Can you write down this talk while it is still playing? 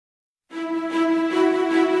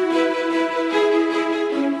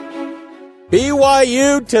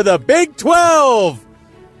BYU to the Big 12.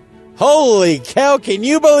 Holy cow, can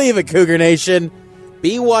you believe it, Cougar Nation?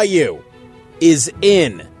 BYU is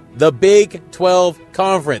in the Big 12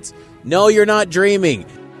 Conference. No, you're not dreaming.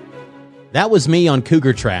 That was me on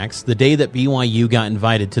Cougar Tracks the day that BYU got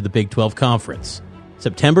invited to the Big 12 Conference,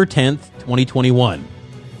 September 10th, 2021.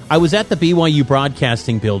 I was at the BYU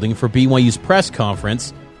Broadcasting Building for BYU's press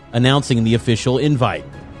conference announcing the official invite.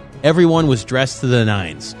 Everyone was dressed to the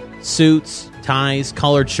nines. Suits, ties,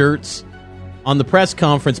 collared shirts. On the press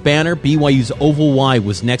conference banner, BYU's oval Y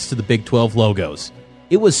was next to the Big 12 logos.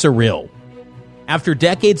 It was surreal. After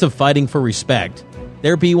decades of fighting for respect,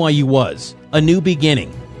 there BYU was, a new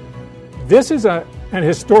beginning. This is an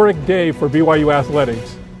historic day for BYU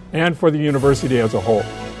athletics and for the university as a whole.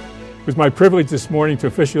 It was my privilege this morning to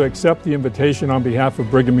officially accept the invitation on behalf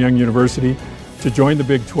of Brigham Young University to join the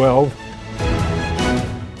Big 12.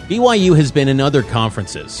 BYU has been in other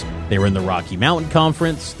conferences. They were in the Rocky Mountain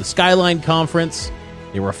Conference, the Skyline Conference.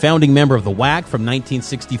 They were a founding member of the WAC from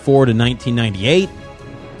 1964 to 1998.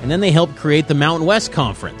 And then they helped create the Mountain West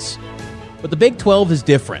Conference. But the Big 12 is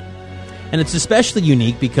different. And it's especially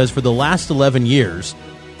unique because for the last 11 years,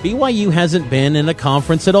 BYU hasn't been in a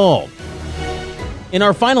conference at all. In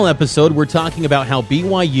our final episode, we're talking about how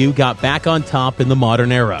BYU got back on top in the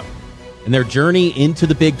modern era, and their journey into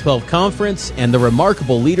the Big 12 Conference and the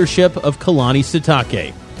remarkable leadership of Kalani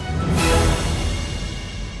Sitake.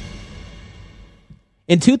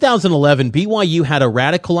 In 2011, BYU had a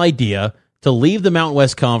radical idea to leave the Mountain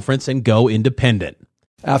West Conference and go independent.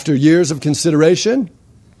 After years of consideration,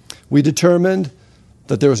 we determined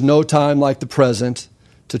that there was no time like the present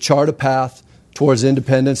to chart a path towards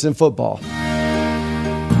independence in football.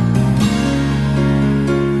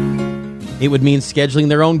 It would mean scheduling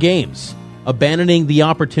their own games, abandoning the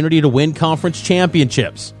opportunity to win conference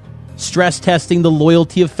championships, stress testing the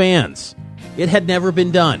loyalty of fans. It had never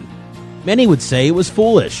been done. Many would say it was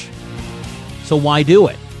foolish. So why do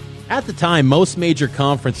it? At the time, most major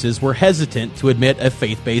conferences were hesitant to admit a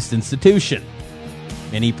faith-based institution.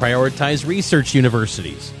 Many prioritized research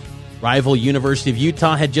universities. Rival University of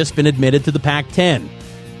Utah had just been admitted to the Pac-10.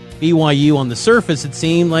 BYU, on the surface, it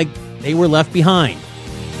seemed like they were left behind.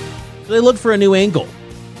 So they looked for a new angle.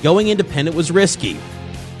 Going independent was risky.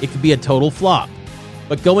 It could be a total flop.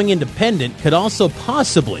 But going independent could also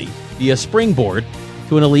possibly be a springboard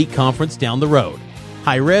to an elite conference down the road.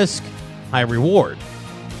 High risk, high reward.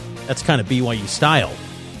 That's kind of BYU style.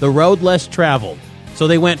 The road less traveled, so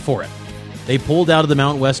they went for it. They pulled out of the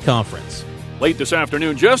Mountain West Conference. Late this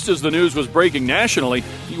afternoon, just as the news was breaking nationally,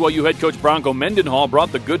 BYU head coach Bronco Mendenhall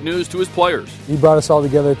brought the good news to his players. He brought us all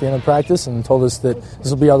together at the end of practice and told us that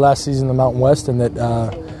this will be our last season in the Mountain West and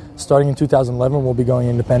that starting in 2011, we'll be going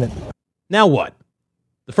independent. Now what?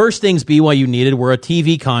 The first things BYU needed were a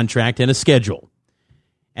TV contract and a schedule.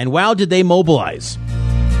 And wow, did they mobilize.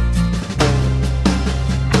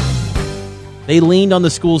 They leaned on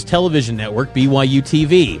the school's television network, BYU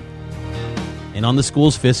TV, and on the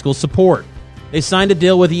school's fiscal support. They signed a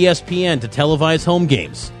deal with ESPN to televise home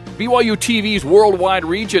games. BYU TV's worldwide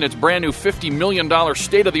reach and its brand new $50 million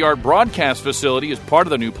state-of-the-art broadcast facility is part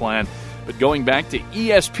of the new plan. But going back to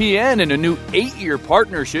ESPN and a new 8-year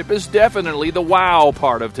partnership is definitely the wow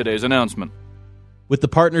part of today's announcement. With the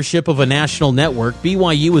partnership of a national network,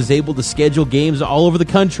 BYU was able to schedule games all over the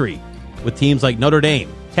country with teams like Notre Dame,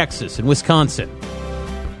 Texas, and Wisconsin.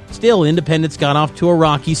 Still, Independence got off to a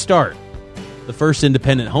rocky start. The first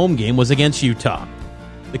independent home game was against Utah.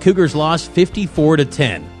 The Cougars lost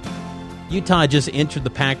 54-10. Utah just entered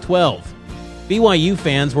the Pac-12. BYU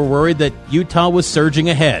fans were worried that Utah was surging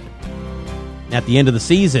ahead. At the end of the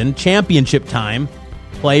season, championship time,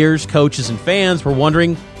 players, coaches, and fans were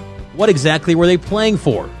wondering what exactly were they playing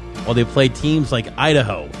for while they played teams like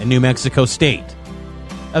Idaho and New Mexico State.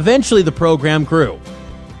 Eventually, the program grew.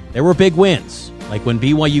 There were big wins, like when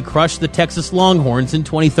BYU crushed the Texas Longhorns in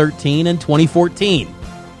 2013 and 2014.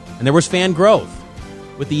 And there was fan growth.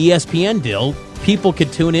 With the ESPN deal, people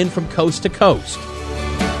could tune in from coast to coast.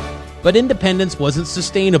 But independence wasn't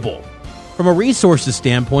sustainable. From a resources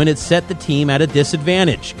standpoint, it set the team at a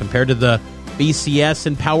disadvantage compared to the BCS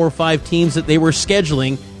and Power 5 teams that they were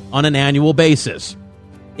scheduling on an annual basis.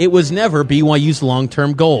 It was never BYU's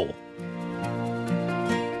long-term goal.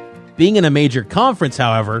 Being in a major conference,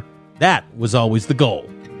 however, that was always the goal.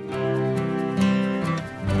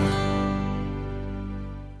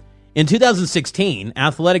 In 2016,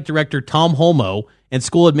 athletic director Tom Holmoe and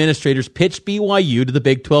school administrators pitched BYU to the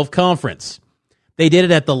Big 12 Conference. They did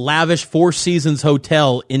it at the lavish Four Seasons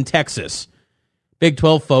Hotel in Texas. Big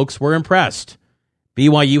 12 folks were impressed.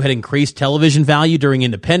 BYU had increased television value during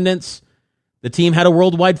independence. The team had a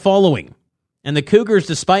worldwide following. And the Cougars,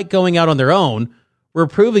 despite going out on their own, were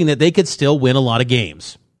proving that they could still win a lot of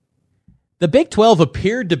games. The Big 12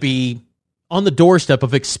 appeared to be on the doorstep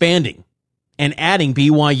of expanding and adding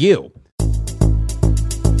BYU.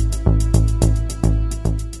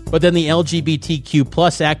 But then the LGBTQ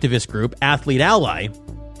plus activist group, Athlete Ally,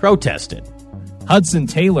 protested. Hudson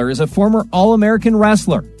Taylor is a former All-American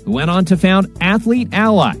wrestler who went on to found Athlete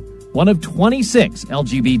Ally, one of 26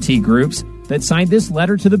 LGBT groups that signed this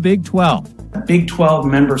letter to the Big 12. Big 12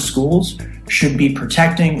 member schools should be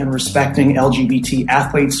protecting and respecting LGBT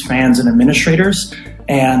athletes, fans, and administrators,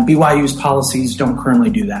 and BYU's policies don't currently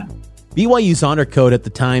do that. BYU's honor code at the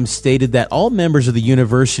time stated that all members of the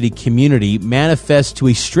university community manifest to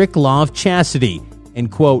a strict law of chastity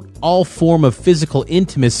and, quote, all form of physical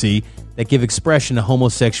intimacy that give expression to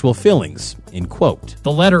homosexual feelings, end quote.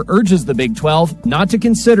 The letter urges the Big 12 not to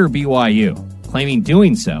consider BYU, claiming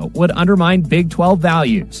doing so would undermine Big 12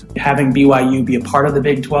 values. Having BYU be a part of the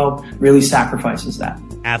Big 12 really sacrifices that.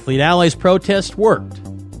 Athlete Ally's protest worked.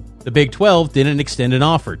 The Big 12 didn't extend an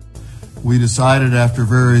offer. We decided after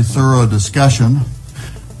very thorough discussion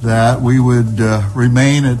that we would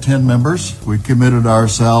remain at 10 members. We committed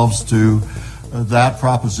ourselves to that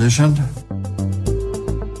proposition.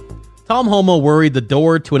 Tom Homo worried the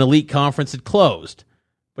door to an elite conference had closed,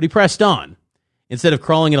 but he pressed on. Instead of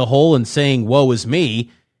crawling in a hole and saying, woe is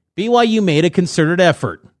me, BYU made a concerted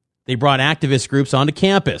effort. They brought activist groups onto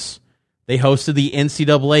campus. They hosted the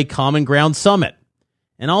NCAA Common Ground Summit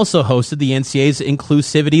and also hosted the NCAA's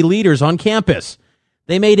Inclusivity Leaders on campus.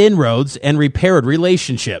 They made inroads and repaired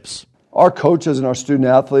relationships. Our coaches and our student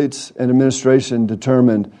athletes and administration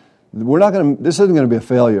determined this isn't going to be a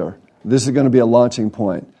failure. This is going to be a launching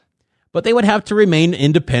point. But they would have to remain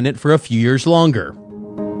independent for a few years longer.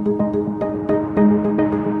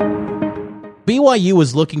 BYU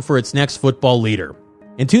was looking for its next football leader.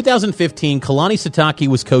 In 2015, Kalani Sitake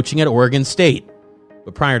was coaching at Oregon State.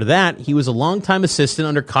 But prior to that, he was a longtime assistant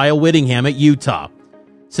under Kyle Whittingham at Utah.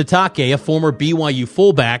 Sitake, a former BYU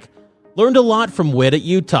fullback, learned a lot from Whit at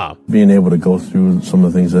Utah. Being able to go through some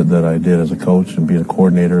of the things that I did as a coach and being a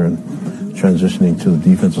coordinator and transitioning to the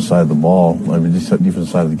defensive side of the ball, defensive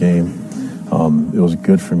side of the game, it was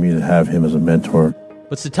good for me to have him as a mentor.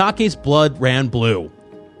 But Sitake's blood ran blue.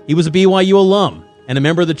 He was a BYU alum and a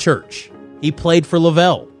member of the church. He played for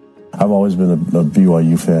Lavelle. I've always been a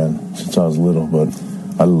BYU fan since I was little, but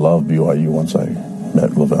I loved BYU once I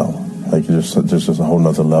met Lavelle. Like, it's just a whole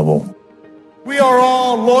nother level. We are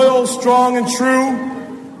all loyal, strong, and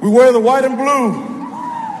true. We wear the white and blue.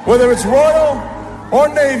 Whether it's Royal or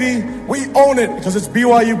Navy, we own it because it's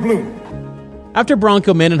BYU blue. After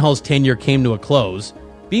Bronco Mendenhall's tenure came to a close,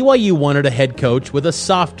 BYU wanted a head coach with a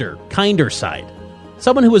softer, kinder side.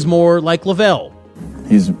 Someone who was more like Lavelle.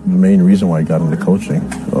 He's the main reason why I got into coaching.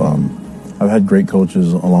 I've had great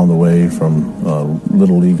coaches along the way, from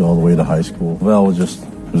Little League all the way to high school. Lavelle was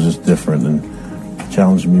just different and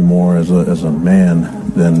challenged me more as a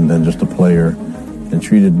man than just a player, and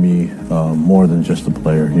treated me more than just a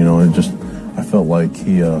player. You know, I felt like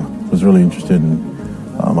he was really interested in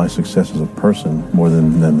my success as a person more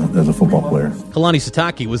than as a football player. Kalani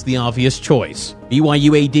Sitake was the obvious choice.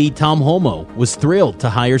 BYU AD Tom Homo was thrilled to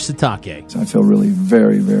hire Sitake. I feel really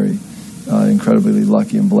very, very incredibly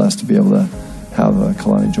lucky and blessed to be able to have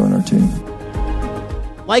Kalani join our team.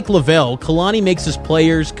 Like Lavelle, Kalani makes his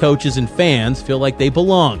players, coaches, and fans feel like they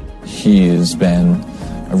belong. He has been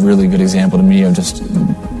a really good example to me of just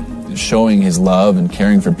showing his love and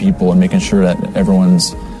caring for people and making sure that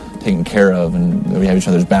everyone's taken care of and that we have each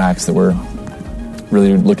other's backs, that we're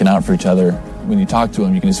really looking out for each other. When you talk to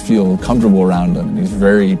him, you can just feel comfortable around him. He's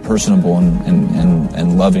very personable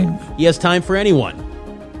and loving. He has time for anyone.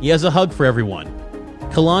 He has a hug for everyone.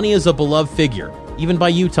 Kalani is a beloved figure, even by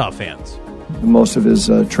Utah fans. Most of his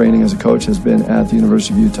training as a coach has been at the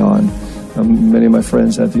University of Utah, and many of my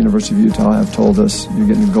friends at the University of Utah have told us, you're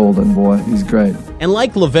getting a golden boy. He's great. And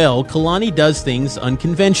like Lavelle, Kalani does things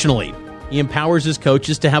unconventionally. He empowers his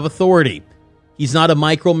coaches to have authority. He's not a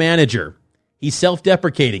micromanager. He's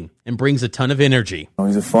self-deprecating and brings a ton of energy.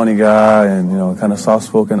 He's a funny guy and, kind of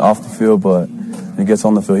soft-spoken off the field, but when he gets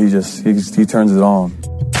on the field, he turns it on.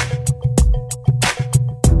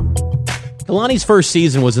 Kalani's first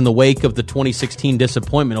season was in the wake of the 2016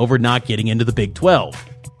 disappointment over not getting into the Big 12.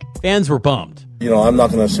 Fans were bummed. I'm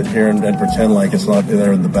not going to sit here and pretend like it's not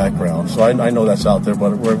there in the background. So I know that's out there,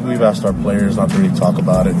 but we've asked our players not to really talk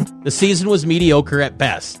about it. The season was mediocre at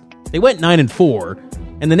best. They went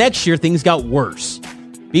 9-4, and the next year things got worse.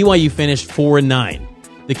 BYU finished 4-9.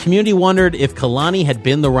 The community wondered if Kalani had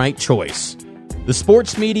been the right choice. The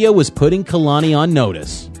sports media was putting Kalani on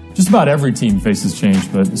notice. Just about every team faces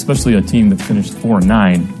change, but especially a team that finished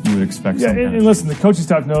 4-9, you would expect something. And listen, the coaching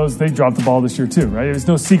staff knows they dropped the ball this year too, right? It's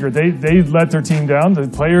no secret. They let their team down. The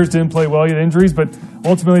players didn't play well, you had injuries, but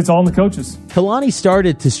ultimately it's all in the coaches. Kalani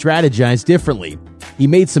started to strategize differently. He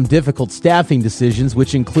made some difficult staffing decisions,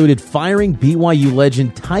 which included firing BYU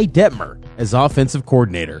legend Ty Detmer as offensive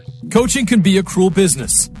coordinator. Coaching can be a cruel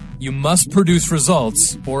business. You must produce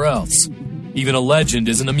results or else. Even a legend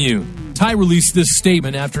isn't immune. Ty released this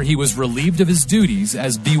statement after he was relieved of his duties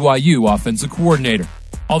as BYU offensive coordinator.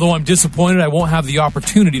 Although I'm disappointed I won't have the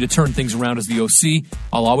opportunity to turn things around as the OC,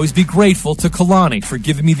 I'll always be grateful to Kalani for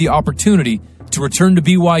giving me the opportunity to return to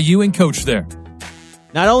BYU and coach there.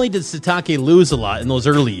 Not only did Sitake lose a lot in those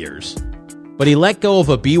early years, but he let go of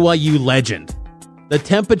a BYU legend. The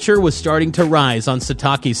temperature was starting to rise on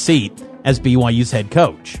Sitake's seat as BYU's head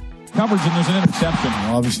coach. Coverage and there's an interception.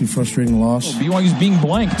 Obviously frustrating loss. BYU's being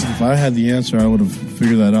blanked. If I had the answer, I would have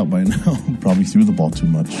figured that out by now. Probably threw the ball too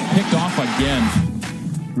much. Picked off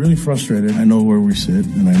again. Really frustrated. I know where we sit,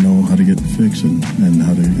 and I know how to get fixed and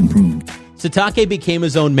how to improve. Sitake became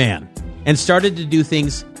his own man and started to do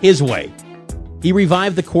things his way. He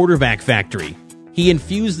revived the quarterback factory. He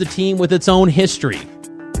infused the team with its own history.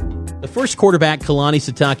 The first quarterback Kalani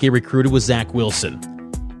Sitake recruited was Zach Wilson.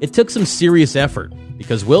 It took some serious effort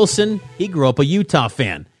because Wilson, he grew up a Utah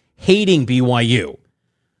fan, hating BYU.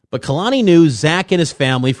 But Kalani knew Zach and his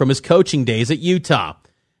family from his coaching days at Utah.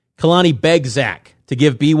 Kalani begged Zach to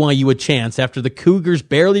give BYU a chance after the Cougars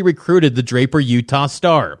barely recruited the Draper Utah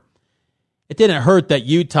star. It didn't hurt that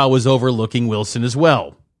Utah was overlooking Wilson as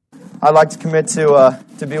well. I'd like to commit to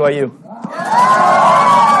BYU.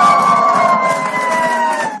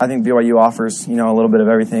 I think BYU offers, a little bit of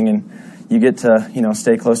everything, and you get to,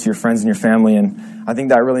 stay close to your friends and your family, and I think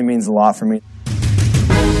that really means a lot for me.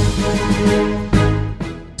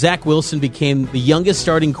 Zach Wilson became the youngest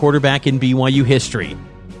starting quarterback in BYU history.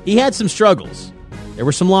 He had some struggles. There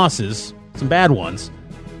were some losses, some bad ones,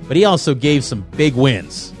 but he also gave some big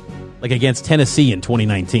wins, like against Tennessee in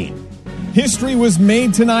 2019. History was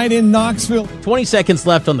made tonight in Knoxville. 20 seconds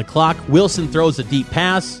left on the clock. Wilson throws a deep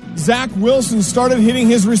pass. Zach Wilson started hitting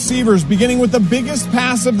his receivers, beginning with the biggest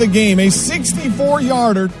pass of the game, a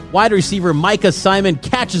 64-yarder. Wide receiver Micah Simon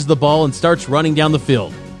catches the ball and starts running down the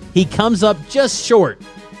field. He comes up just short,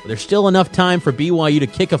 but there's still enough time for BYU to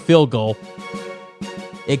kick a field goal.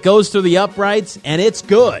 It goes through the uprights, and it's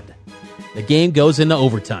good. The game goes into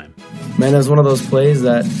overtime. Man, it was one of those plays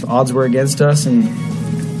that odds were against us, and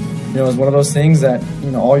it was one of those things that,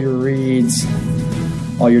 all your reads,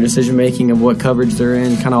 all your decision-making of what coverage they're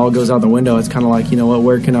in kind of all goes out the window. It's kind of like,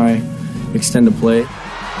 where can I extend a play?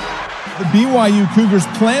 The BYU Cougars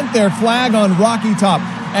plant their flag on Rocky Top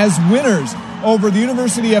as winners over the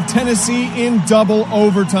University of Tennessee in double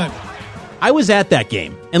overtime. I was at that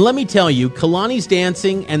game, and let me tell you, Kalani's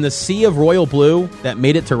dancing and the sea of royal blue that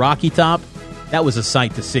made it to Rocky Top, that was a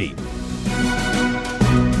sight to see.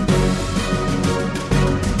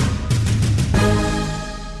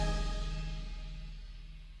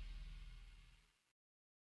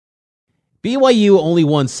 BYU only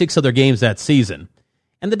won 6 other games that season,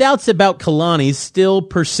 and the doubts about Kalani still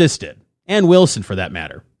persisted, and Wilson for that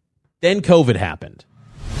matter. Then COVID happened.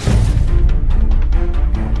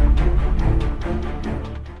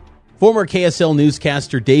 Former KSL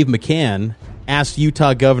newscaster Dave McCann asked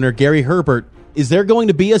Utah Governor Gary Herbert, is there going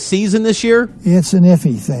to be a season this year? It's an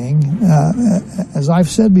iffy thing. As I've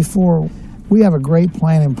said before, we have a great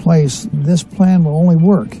plan in place. This plan will only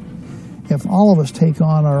work if all of us take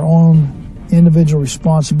on our own individual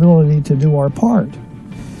responsibility to do our part.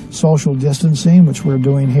 Social distancing, which we're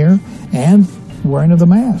doing here, and wearing of the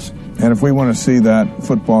mask. And if we want to see that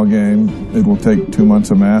football game, it will take 2 months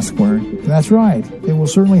of mask wearing. That's right. It will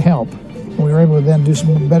certainly help. And we were able to then do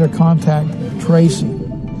some better contact tracing.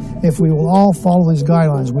 If we will all follow these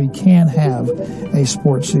guidelines, we can have a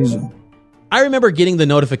sports season. I remember getting the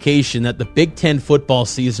notification that the Big Ten football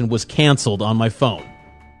season was canceled on my phone.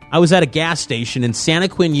 I was at a gas station in Santa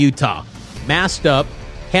Quin, Utah, masked up,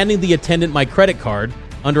 handing the attendant my credit card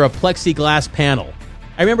under a plexiglass panel.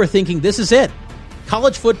 I remember thinking, this is it.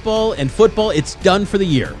 College football and football, it's done for the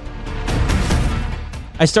year.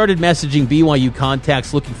 I started messaging BYU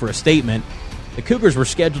contacts looking for a statement. The Cougars were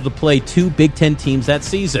scheduled to play 2 Big Ten teams that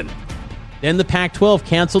season. Then the Pac-12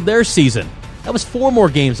 canceled their season. That was 4 more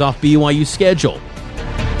games off BYU's schedule.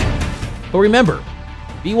 But remember,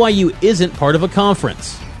 BYU isn't part of a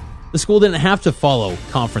conference. The school didn't have to follow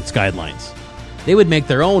conference guidelines. They would make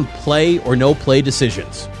their own play or no play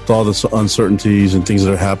decisions. With all the uncertainties and things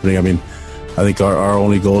that are happening, I think our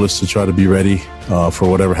only goal is to try to be ready for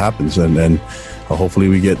whatever happens. And hopefully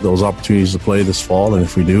we get those opportunities to play this fall, and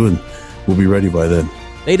if we do, and we'll be ready by then.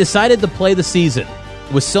 They decided to play the season.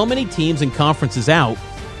 With so many teams and conferences out,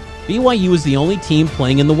 BYU was the only team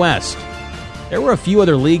playing in the West. There were a few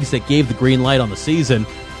other leagues that gave the green light on the season.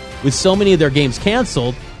 With so many of their games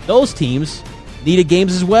canceled, those teams needed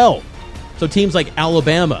games as well. So teams like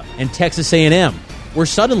Alabama and Texas A&M were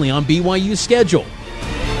suddenly on BYU's schedule.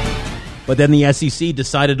 But then the SEC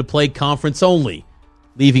decided to play conference only,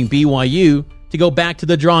 leaving BYU to go back to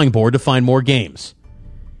the drawing board to find more games.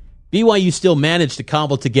 BYU still managed to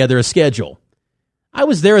cobble together a schedule. I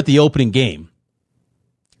was there at the opening game.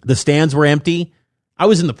 The stands were empty. I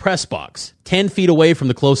was in the press box, 10 feet away from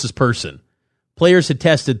the closest person. Players had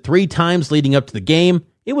tested 3 times leading up to the game.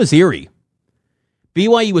 It was eerie.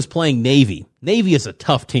 BYU was playing Navy. Navy is a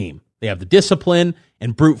tough team. They have the discipline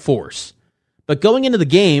and brute force. But going into the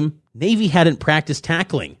game, Navy hadn't practiced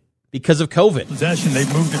tackling because of COVID. Possession,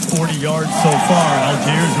 they've moved it 40 yards so far.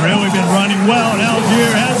 Algiers really been running well, and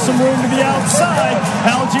Algier has some room to the outside.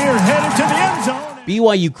 Algier headed to the end zone.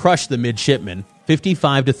 BYU crushed the midshipmen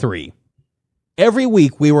 55-3. Every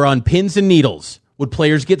week we were on pins and needles. Would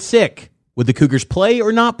players get sick? Would the Cougars play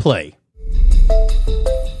or not play?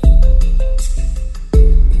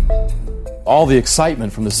 All the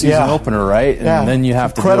excitement from the season opener, right? And then you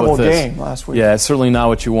have to deal with this. Incredible game last week. Yeah, it's certainly not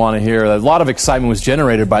what you want to hear. A lot of excitement was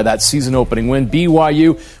generated by that season opening win.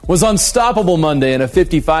 BYU was unstoppable Monday in a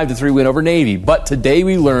 55-3 win over Navy. But today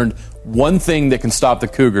we learned one thing that can stop the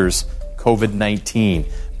Cougars: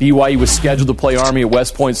 COVID-19. BYU was scheduled to play Army at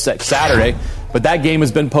West Point Saturday, but that game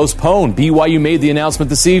has been postponed. BYU made the announcement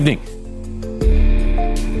this evening.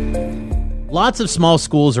 Lots of small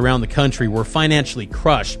schools around the country were financially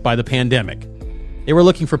crushed by the pandemic. They were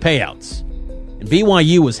looking for payouts, and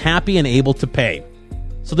BYU was happy and able to pay.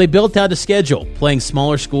 So they built out a schedule, playing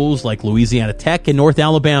smaller schools like Louisiana Tech and North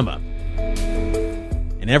Alabama.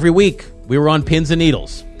 And every week, we were on pins and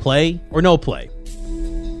needles, play or no play.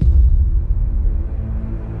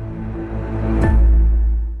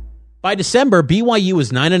 By December, BYU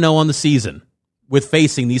was 9-0 on the season, with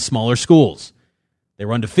facing these smaller schools. They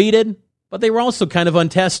were undefeated, but they were also kind of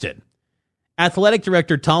untested. Athletic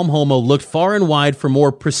director Tom Holmoe looked far and wide for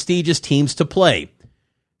more prestigious teams to play.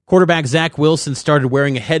 Quarterback Zach Wilson started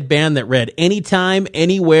wearing a headband that read "Anytime,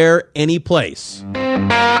 Anywhere, Anyplace."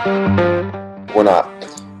 We're not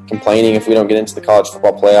complaining if we don't get into the college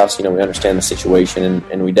football playoffs. You know, we understand the situation,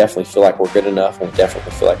 and we definitely feel like we're good enough, and we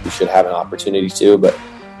definitely feel like we should have an opportunity to, but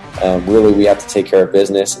really we have to take care of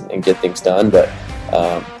business and get things done. But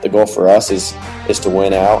the goal for us is to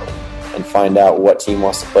win out and find out what team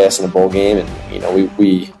wants to play us in a bowl game. And, you know,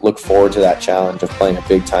 we look forward to that challenge of playing a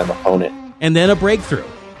big-time opponent. And then a breakthrough.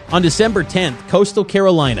 On December 10th, Coastal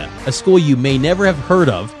Carolina, a school you may never have heard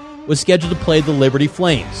of, was scheduled to play the Liberty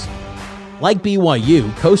Flames. Like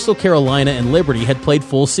BYU, Coastal Carolina and Liberty had played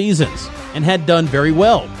full seasons and had done very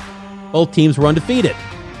well. Both teams were undefeated.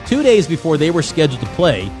 2 days before they were scheduled to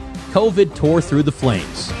play, COVID tore through the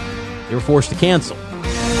Flames. They were forced to cancel.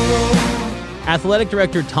 Athletic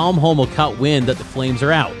director Tom Holmoe caught wind that the Flames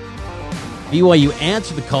are out. BYU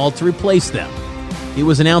answered the call to replace them. It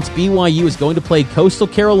was announced BYU is going to play Coastal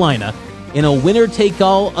Carolina in a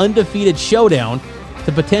winner-take-all undefeated showdown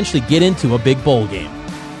to potentially get into a big bowl game.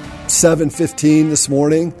 7:15 this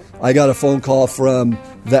morning, I got a phone call from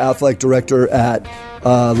the athletic director at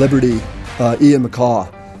Liberty, Ian McCaw,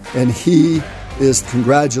 and he is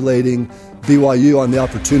congratulating BYU on the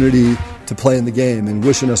opportunity to play in the game and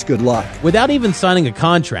wishing us good luck. Without even signing a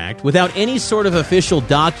contract, without any sort of official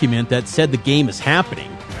document that said the game is happening,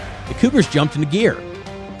 the Cougars jumped into gear.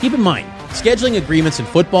 Keep in mind, scheduling agreements in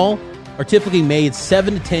football are typically made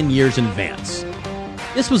 7 to 10 years in advance.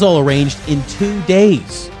 This was all arranged in 2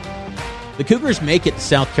 days. The Cougars make it to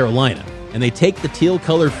South Carolina, and they take the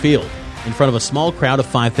teal-colored field in front of a small crowd of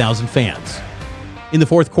 5,000 fans. In the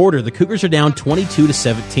fourth quarter, the Cougars are down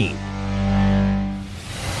 22-17.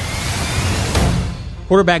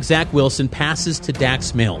 Quarterback Zach Wilson passes to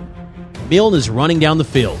Dax Milne. Milne is running down the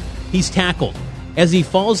field. He's tackled. As he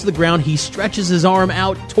falls to the ground, he stretches his arm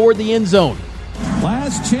out toward the end zone.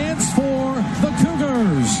 Last chance for the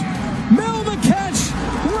Cougars. Milne the catch.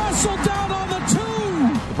 Wrestled down on the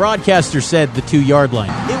 2. The broadcaster said the 2-yard line.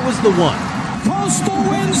 It was the 1. Coastal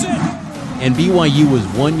wins it. And BYU was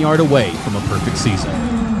 1 yard away from a perfect season.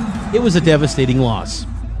 It was a devastating loss.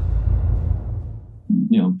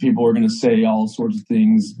 You know, people are going to say all sorts of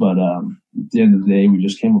things, but at the end of the day, we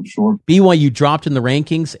just came up short. BYU dropped in the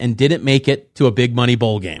rankings and didn't make it to a big money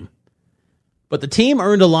bowl game. But the team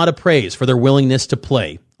earned a lot of praise for their willingness to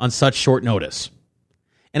play on such short notice.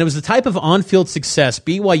 And it was the type of on-field success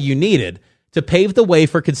BYU needed to pave the way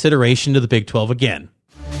for consideration to the Big 12 again.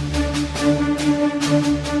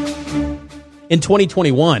 In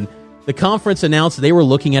 2021, the conference announced they were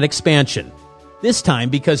looking at expansion, this time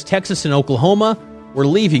because Texas and Oklahoma were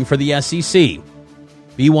leaving for the SEC.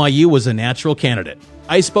 BYU was a natural candidate.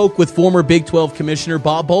 I spoke with former Big 12 Commissioner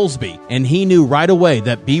Bob Bowlesby, and he knew right away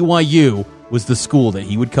that BYU was the school that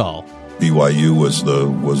he would call. BYU was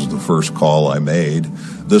the first call I made.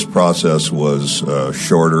 This process was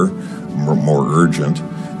shorter, more urgent,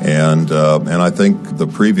 and I think the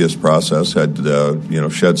previous process had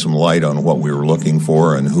shed some light on what we were looking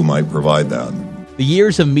for and who might provide that. The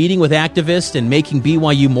years of meeting with activists and making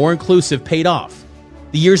BYU more inclusive paid off.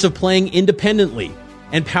 The years of playing independently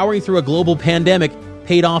and powering through a global pandemic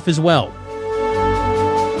paid off as well.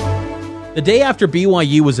 The day after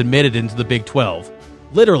BYU was admitted into the Big 12,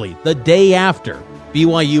 literally the day after,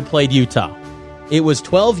 BYU played Utah. It was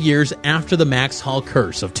 12 years after the Max Hall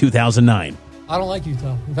curse of 2009. I don't like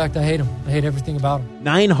Utah. In fact, I hate them. I hate everything about them.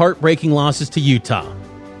 9 heartbreaking losses to Utah.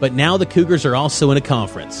 But now the Cougars are also in a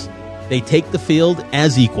conference. They take the field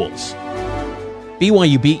as equals.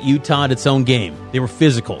 BYU beat Utah at its own game. They were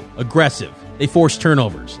physical, aggressive. They forced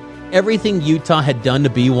turnovers. Everything Utah had done to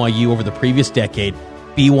BYU over the previous decade,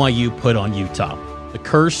 BYU put on Utah. The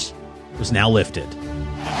curse was now lifted.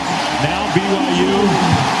 Now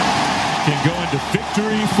BYU can go into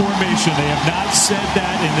victory formation. They have not said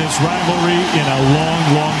that in this rivalry in a long,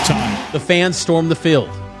 long time. The fans stormed the field.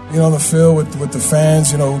 The field with the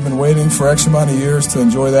fans, we've been waiting for X amount of years to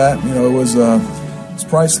enjoy that. It's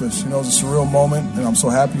priceless. It's a surreal moment, and I'm so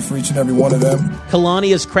happy for each and every one of them.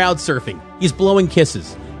 Kalani is crowd surfing. He's blowing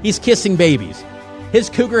kisses. He's kissing babies. His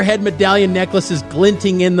Cougar head medallion necklace is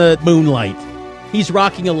glinting in the moonlight. He's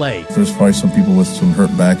rocking a lei. There's probably some people with some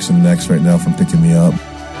hurt backs and necks right now from picking me up.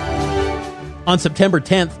 On September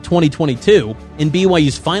 10th, 2022, in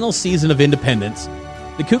BYU's final season of independence,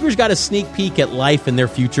 the Cougars got a sneak peek at life in their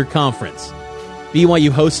future conference. BYU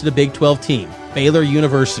hosted a Big 12 team, Baylor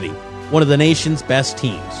University, one of the nation's best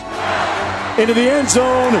teams. Into the end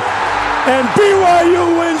zone, and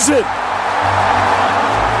BYU wins it!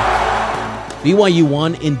 BYU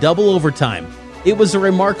won in double overtime. It was a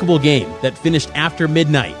remarkable game that finished after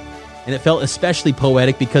midnight, and it felt especially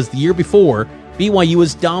poetic because the year before, BYU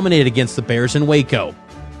was dominated against the Bears in Waco.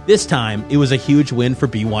 This time, it was a huge win for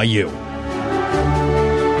BYU.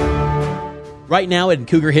 Right now in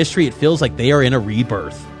Cougar history, it feels like they are in a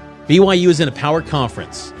rebirth. BYU is in a power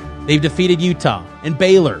conference. They've defeated Utah and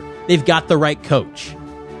Baylor. They've got the right coach.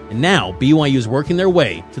 And now BYU is working their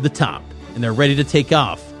way to the top, and they're ready to take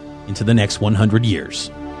off into the next 100 years.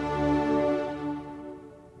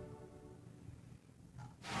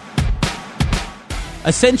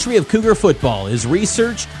 A Century of Cougar Football is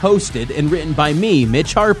researched, hosted, and written by me,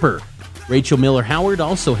 Mitch Harper. Rachel Miller-Howard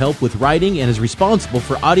also helped with writing and is responsible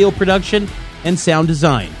for audio production and sound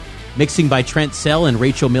design. Mixing by Trent Sell and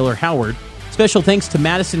Rachel Miller-Howard. Special thanks to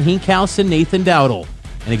Madison Hinkhouse and Nathan Dowdle.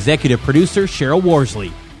 And executive producer Cheryl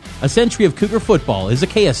Worsley. A Century of Cougar Football is a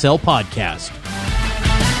KSL podcast.